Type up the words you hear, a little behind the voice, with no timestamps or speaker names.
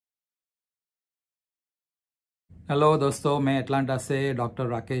Hello दोस्तों, मैं Atlanta से डॉक्टर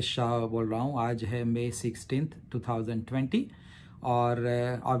राकेश शाह बोल रहा हूँ। आज है मई 16, 2020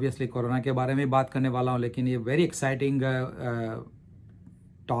 और ऑब्वियसली कोरोना के बारे में बात करने वाला हूँ, लेकिन ये वेरी एक्साइटिंग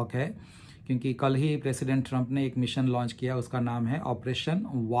टॉक है क्योंकि कल ही प्रेसिडेंट ट्रंप ने एक मिशन लॉन्च किया। उसका नाम है ऑपरेशन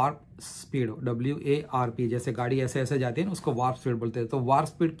वार्प स्पीड, WARP। जैसे गाड़ी ऐसे ऐसे जाती है ना, उसको वार्प स्पीड बोलते हैं। तो वार्प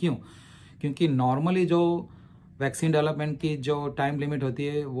स्पीड क्यों? क्योंकि नॉर्मली जो वैक्सीन डेवलपमेंट की जो टाइम लिमिट होती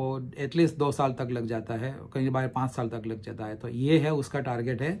है वो एटलीस्ट 2 साल तक लग जाता है, कई बार 5 साल तक लग जाता है। तो ये है उसका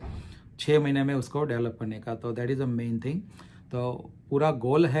टारगेट है 6 महीने में उसको डेवलप करने का। तो that is a main thing. तो पूरा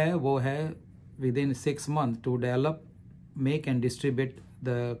गोल है वो है with in 6 month to develop, make and distribute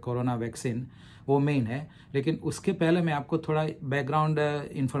the corona vaccine. वो मेन है। लेकिन उसके पहले मैं आपको थोड़ा बैकग्राउंड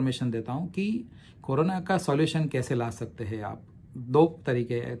इंफॉर्मेशन देता हूँ कि कोरोना का सॉल्यूशन कैसे ला सकते हैं आप। 2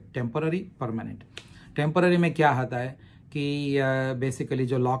 तरीके हैं, टेम्पररी, परमानेंट। टेम्पररी में क्या आता है कि बेसिकली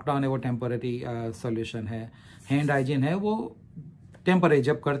जो लॉकडाउन है वो टेम्पररी सॉल्यूशन है। हैंड हाइजीन है वो टेम्पररी,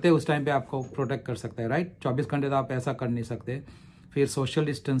 जब करते हैं उस टाइम पे आपको प्रोटेक्ट कर सकता है, राइट। 24 घंटे तो आप ऐसा कर नहीं सकते। फिर सोशल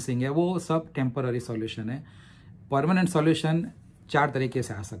डिस्टेंसिंग है, वो सब टेम्पररी सॉल्यूशन है। परमानेंट सॉल्यूशन 4 तरीके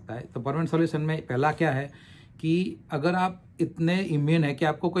से आ सकता है। तो परमानेंट सॉल्यूशन में पहला क्या है कि अगर आप इतने इम्यून है कि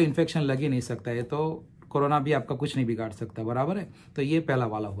आपको कोई इन्फेक्शन लग ही नहीं सकता है, तो कोरोना भी आपका कुछ नहीं बिगाड़ सकता, बराबर है। तो ये पहला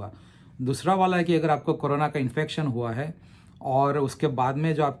वाला हुआ। दूसरा वाला है कि अगर आपको कोरोना का इन्फेक्शन हुआ है और उसके बाद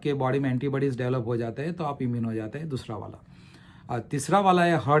में जो आपके बॉडी में एंटीबॉडीज डेवलप हो जाते हैं तो आप इम्यून हो जाते हैं, दूसरा वाला। और तीसरा वाला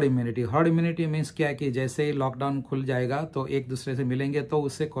है herd immunity. Herd immunity means क्या है कि जैसे ही लॉकडाउन खुल जाएगा तो एक दूसरे से मिलेंगे तो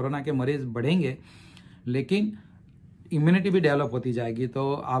उससे कोरोना के मरीज बढ़ेंगे, लेकिन इम्यूनिटी भी डेवलप होती जाएगी।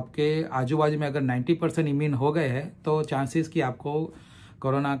 तो आपके आजू बाजू में अगर 90% इम्यून हो गए हैं तो चांसेस कि आपको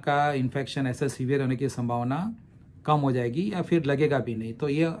कोरोना का इन्फेक्शन ऐसे सीवियर होने की संभावना कम हो जाएगी या फिर लगेगा भी नहीं। तो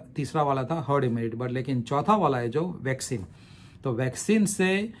ये तीसरा वाला था हर्ड इम्यूनिटी। बट लेकिन चौथा वाला है जो वैक्सीन। तो वैक्सीन से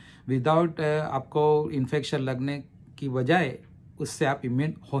विदाउट आपको इन्फेक्शन लगने की बजाय उससे आप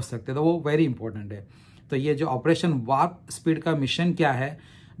इम्यून हो सकते हैं। तो वो वेरी इंपॉर्टेंट है। तो ये जो ऑपरेशन वार्प स्पीड का मिशन क्या है,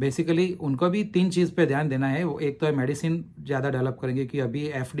 बेसिकली उनको भी 3 चीज़ पे ध्यान देना है। वो एक तो है मेडिसिन ज़्यादा डेवलप करेंगे कि अभी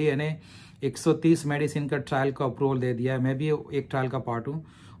FDA ने 130 मेडिसिन का ट्रायल का अप्रूवल दे दिया है। मैं भी एक ट्रायल का पार्ट हूँ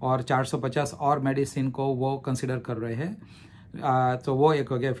और 450 और मेडिसिन को वो कंसिडर कर रहे हैं। तो वो एक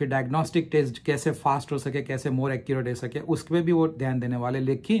हो गया। फिर डायग्नोस्टिक टेस्ट कैसे फास्ट हो सके, कैसे मोर एक्यूरेट हो सके, उस पर भी वो ध्यान देने वाले।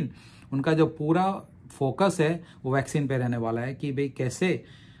 लेकिन उनका जो पूरा फोकस है वो वैक्सीन पे रहने वाला है कि भाई कैसे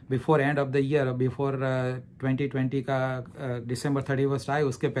before end of the year, before 2020 का December 31 आए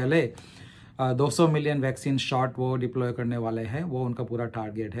उसके पहले 200 मिलियन वैक्सीन शॉट वो डिप्लॉय करने वाले हैं। वो उनका पूरा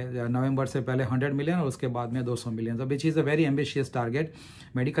टारगेट है। नवंबर से पहले 100 मिलियन और उसके बाद में 200 मिलियन। तो which is a very ambitious target.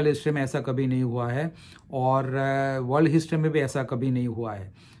 Medical history में ऐसा कभी नहीं हुआ है और वर्ल्ड हिस्ट्री में भी ऐसा कभी नहीं हुआ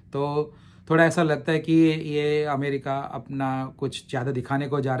है। तो थोड़ा ऐसा लगता है कि ये अमेरिका अपना कुछ ज़्यादा दिखाने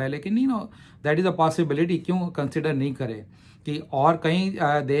को जा रहा है, लेकिन नहीं, no, that is a possibility. क्यों कंसिडर नहीं करें कि और कई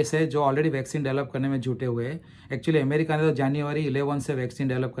देश है जो ऑलरेडी वैक्सीन डेवलप करने में जुटे हुए हैं। एक्चुअली अमेरिका ने तो जनवरी 11 से वैक्सीन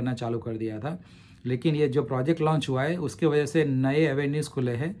डेवलप करना चालू कर दिया था, लेकिन ये जो प्रोजेक्ट लॉन्च हुआ है उसकी वजह से नए एवेन्यूज़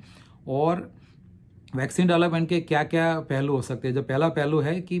खुले हैं। और वैक्सीन डेवलपमेंट के क्या क्या पहलू हो सकते हैं। जो पहला पहलू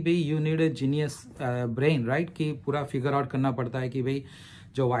है कि भाई you need a genius brain, right, कि पूरा फिगर आउट करना पड़ता है कि भाई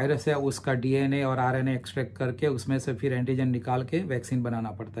जो वायरस है उसका DNA और RNA एक्सट्रैक्ट करके उसमें से फिर एंटीजन निकाल के वैक्सीन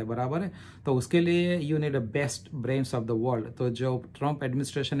बनाना पड़ता है, बराबर है। तो उसके लिए you need a best brains of the world. तो जो ट्रंप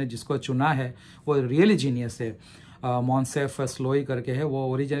एडमिनिस्ट्रेशन ने जिसको चुना है वो रियली जीनियस है। मॉन्सेफ स्लोई करके है, वो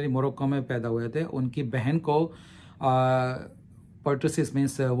ओरिजिनली मोरक्को में पैदा हुए थे। उनकी बहन को पर्टुसिस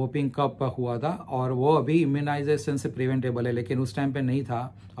मीन्स वोपिंग कप हुआ था और वो अभी इम्यूनाइजेशन से प्रिवेंटेबल है, लेकिन उस टाइम पे नहीं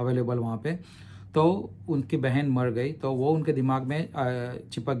था अवेलेबल वहाँ पे। तो उनकी बहन मर गई तो वो उनके दिमाग में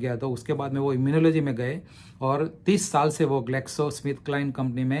चिपक गया। तो उसके बाद में वो इम्यूनोलॉजी में गए और 30 साल से वो ग्लेक्सो स्मिथ क्लाइन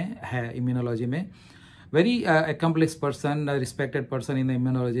कंपनी में है इम्यूनोलॉजी में। Very accomplish person, respected person in the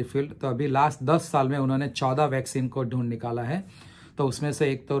immunology field. तो अभी लास्ट 10 साल में उन्होंने 14 वैक्सीन को ढूंढ निकाला है। तो उसमें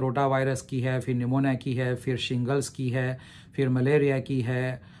से एक तो रोटा वायरस की है, फिर निमोनिया की है, फिर शिंगल्स की है, फिर मलेरिया की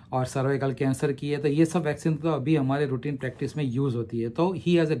है और सर्वाइकल कैंसर की है। तो ये सब वैक्सीन तो अभी हमारे रूटीन प्रैक्टिस में यूज़ होती है। तो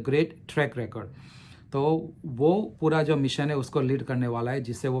he has a great track record. तो वो पूरा जो मिशन है उसको लीड करने वाला है,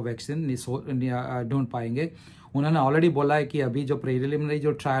 जिससे वो वैक्सीन ढूंढ पाएंगे। उन्होंने ऑलरेडी बोला है कि अभी जो प्रिलिमिनरी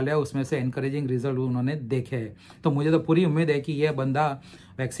जो ट्रायल है उसमें से एनकरेजिंग रिजल्ट उन्होंने देखे हैं। तो मुझे तो पूरी उम्मीद है कि ये बंदा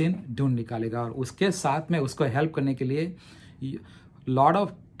वैक्सीन ढूंढ निकालेगा। और उसके साथ में उसको हेल्प करने के लिए Lord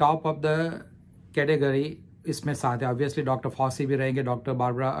of top of the category इसमें साथ है। ऑब्वियसली डॉक्टर फॉसी भी रहेंगे,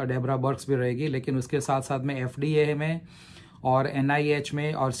 डॉक्टर डेबरा बर्क्स भी रहेगी, लेकिन उसके साथ साथ में FDA में और NIH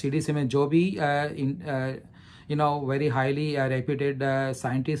में और CDC में जो भी वेरी हाईली रेप्यूटेड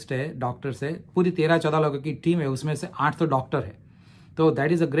साइंटिस्ट है, डॉक्टर्स है, पूरी 13-14 लोगों की टीम है, उसमें से 8 तो डॉक्टर है। तो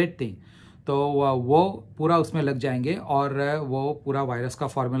that is a great thing. तो वो पूरा उसमें लग जाएंगे और वो पूरा वायरस का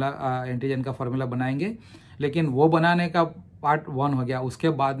फार्मूला, एंटीजन का फार्मूला बनाएंगे। लेकिन वो बनाने का पार्ट 1 हो गया, उसके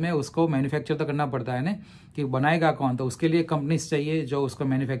बाद में उसको मैन्युफैक्चर तो करना पड़ता है ना, कि बनाएगा कौन, तो उसके लिए कंपनीज चाहिए जो उसको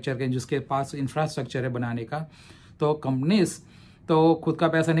मैन्युफैक्चर करें, जिसके पास इंफ्रास्ट्रक्चर है बनाने का। तो कंपनीज तो खुद का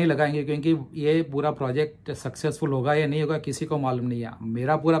पैसा नहीं लगाएंगे, क्योंकि ये पूरा प्रोजेक्ट सक्सेसफुल होगा या नहीं होगा किसी को मालूम नहीं है।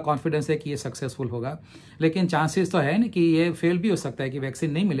 मेरा पूरा कॉन्फिडेंस है कि ये सक्सेसफुल होगा, लेकिन चांसेस तो है ना कि ये फेल भी हो सकता है, कि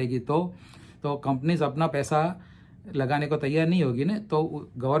वैक्सीन नहीं मिलेगी तो कंपनीज अपना पैसा लगाने को तैयार नहीं होगी ना। तो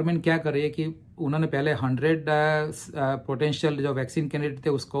गवर्नमेंट क्या कर रही है कि उन्होंने पहले 100 पोटेंशियल जो वैक्सीन कैंडिडेट थे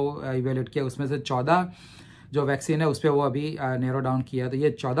उसको इवेल्यूएट किया, उसमें से 14 जो वैक्सीन है उस पर वो अभी नैरो डाउन किया। तो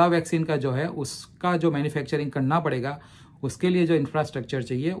ये 14 वैक्सीन का जो है उसका जो मैन्युफैक्चरिंग करना पड़ेगा, उसके लिए जो इंफ्रास्ट्रक्चर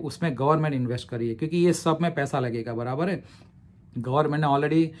चाहिए उसमें गवर्नमेंट इन्वेस्ट करिए, क्योंकि ये सब में पैसा लगेगा, बराबर है। गवर्नमेंट ने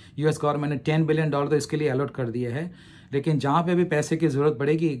ऑलरेडी, यूएस गवर्नमेंट ने $10 बिलियन तो इसके लिए अलॉट कर दिए हैं। लेकिन जहाँ पे भी पैसे की ज़रूरत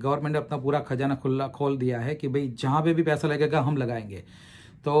पड़ेगी, गवर्नमेंट ने अपना पूरा खजाना खोल दिया है कि भाई जहाँ पे भी पैसा लगेगा हम लगाएंगे,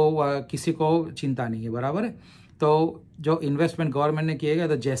 तो किसी को चिंता नहीं है, बराबर है। तो जो इन्वेस्टमेंट गवर्नमेंट ने किएगा,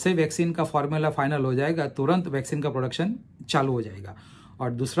 तो जैसे वैक्सीन का फॉर्मूला फाइनल हो जाएगा तुरंत वैक्सीन का प्रोडक्शन चालू हो जाएगा।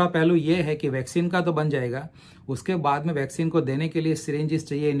 और दूसरा पहलू ये है कि वैक्सीन का तो बन जाएगा, उसके बाद में वैक्सीन को देने के लिए सिरिंजेस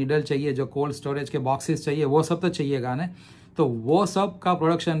चाहिए, नीडल चाहिए, जो कोल्ड स्टोरेज के बॉक्सेस चाहिए, वो सब तो चाहिएगा ना। तो वो सब का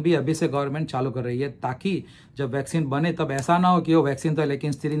प्रोडक्शन भी अभी से गवर्नमेंट चालू कर रही है, ताकि जब वैक्सीन बने तब ऐसा ना हो कि वो वैक्सीन तो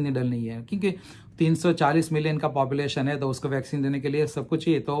लेकिन सिरिंज नीडल नहीं है, क्योंकि 340 मिलियन का पॉपुलेशन है, तो उसको वैक्सीन देने के लिए सब कुछ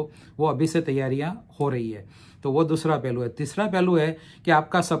चाहिए। तो वो अभी से तैयारियां हो रही है। तो वो दूसरा पहलू है। तीसरा पहलू है कि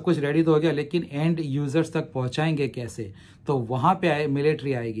आपका सब कुछ रेडी तो हो गया, लेकिन एंड यूजर्स तक पहुंचाएंगे कैसे, तो वहां पे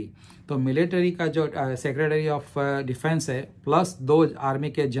मिलिट्री आएगी। तो मिलिट्री का जो सेक्रेटरी ऑफ डिफेंस है प्लस 2 आर्मी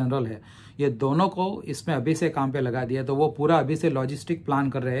के जनरल है, ये दोनों को इसमें अभी से काम पे लगा दिया। तो वो पूरा अभी से लॉजिस्टिक प्लान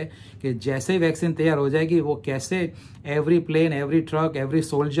कर रहे हैं कि जैसे वैक्सीन तैयार हो जाएगी, वो कैसे every plane, every truck, every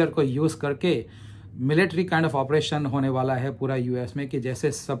soldier को यूज करके मिलिट्री काइंड ऑफ ऑपरेशन होने वाला है पूरा यूएस में, कि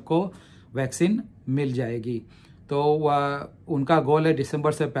जैसे सबको वैक्सीन मिल जाएगी। तो उनका गोल है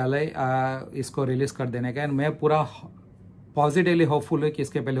दिसंबर से पहले इसको रिलीज कर देने का। एंड मैं पूरा पॉजिटिवली होपफुल है कि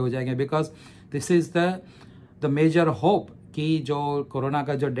इसके पहले हो जाएंगे, because this is the major hope कि जो कोरोना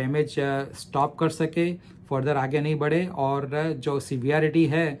का जो डैमेज स्टॉप कर सके, फर्दर आगे नहीं बढ़े, और जो सीवियरिटी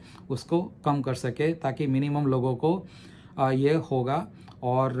है उसको कम कर सके, ताकि मिनिमम लोगों को ये होगा,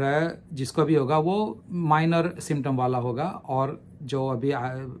 और जिसको भी होगा वो माइनर सिम्टम वाला होगा, और जो अभी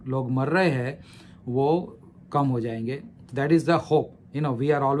लोग मर रहे हैं वो कम हो जाएंगे। That is the hope, we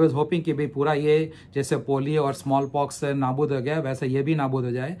are always hopping कि भाई पूरा ये जैसे पोलियो और स्मॉल पॉक्स नाबूद हो गया, वैसे ये भी नाबूद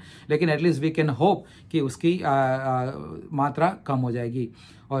हो जाए, लेकिन एटलीस्ट वी कैन होप कि उसकी मात्रा कम हो जाएगी।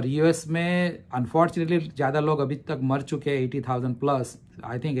 और यूएस में अनफॉर्चुनेटली ज़्यादा लोग अभी तक मर चुके हैं, 80,000 plus,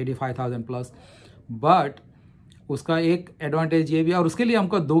 I think 85,000 plus. But उसका एक एडवांटेज ये भी, और उसके लिए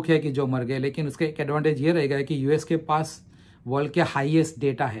हमको दुख है कि जो मर गए, लेकिन उसका एक एडवांटेज ये रहेगा कि यूएस के पास वर्ल्ड के हाईएस्ट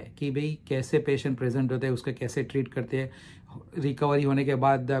डेटा है कि भाई कैसे पेशेंट प्रेजेंट होते हैं, उसको कैसे ट्रीट करते हैं, रिकवरी होने के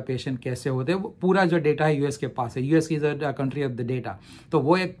बाद पेशेंट कैसे होते हैं, वो पूरा जो डेटा है यूएस के पास है। US is the country of the data. तो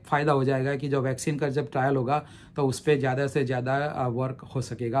वो एक फ़ायदा हो जाएगा कि जो वैक्सीन का जब ट्रायल होगा तो उस पर ज़्यादा से ज़्यादा वर्क हो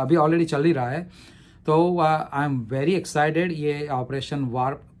सकेगा। अभी ऑलरेडी चल ही रहा है। तो आई एम वेरी एक्साइटेड। ये ऑपरेशन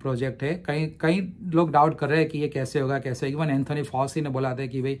वार्प प्रोजेक्ट है। कई लोग डाउट कर रहे हैं कि ये कैसे होगा, कैसे, इवन एंथनी फॉसी ने बोला था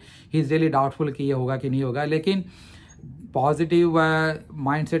कि भाई ही इज़ रियली डाउटफुल कि ये होगा कि नहीं होगा, लेकिन पॉजिटिव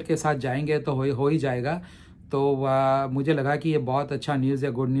माइंडसेट के साथ जाएंगे तो हो ही जाएगा। तो मुझे लगा कि ये बहुत अच्छा न्यूज़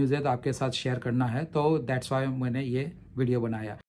है, गुड न्यूज़ है, तो आपके साथ शेयर करना है, तो दैट्स वाई मैंने ये वीडियो बनाया।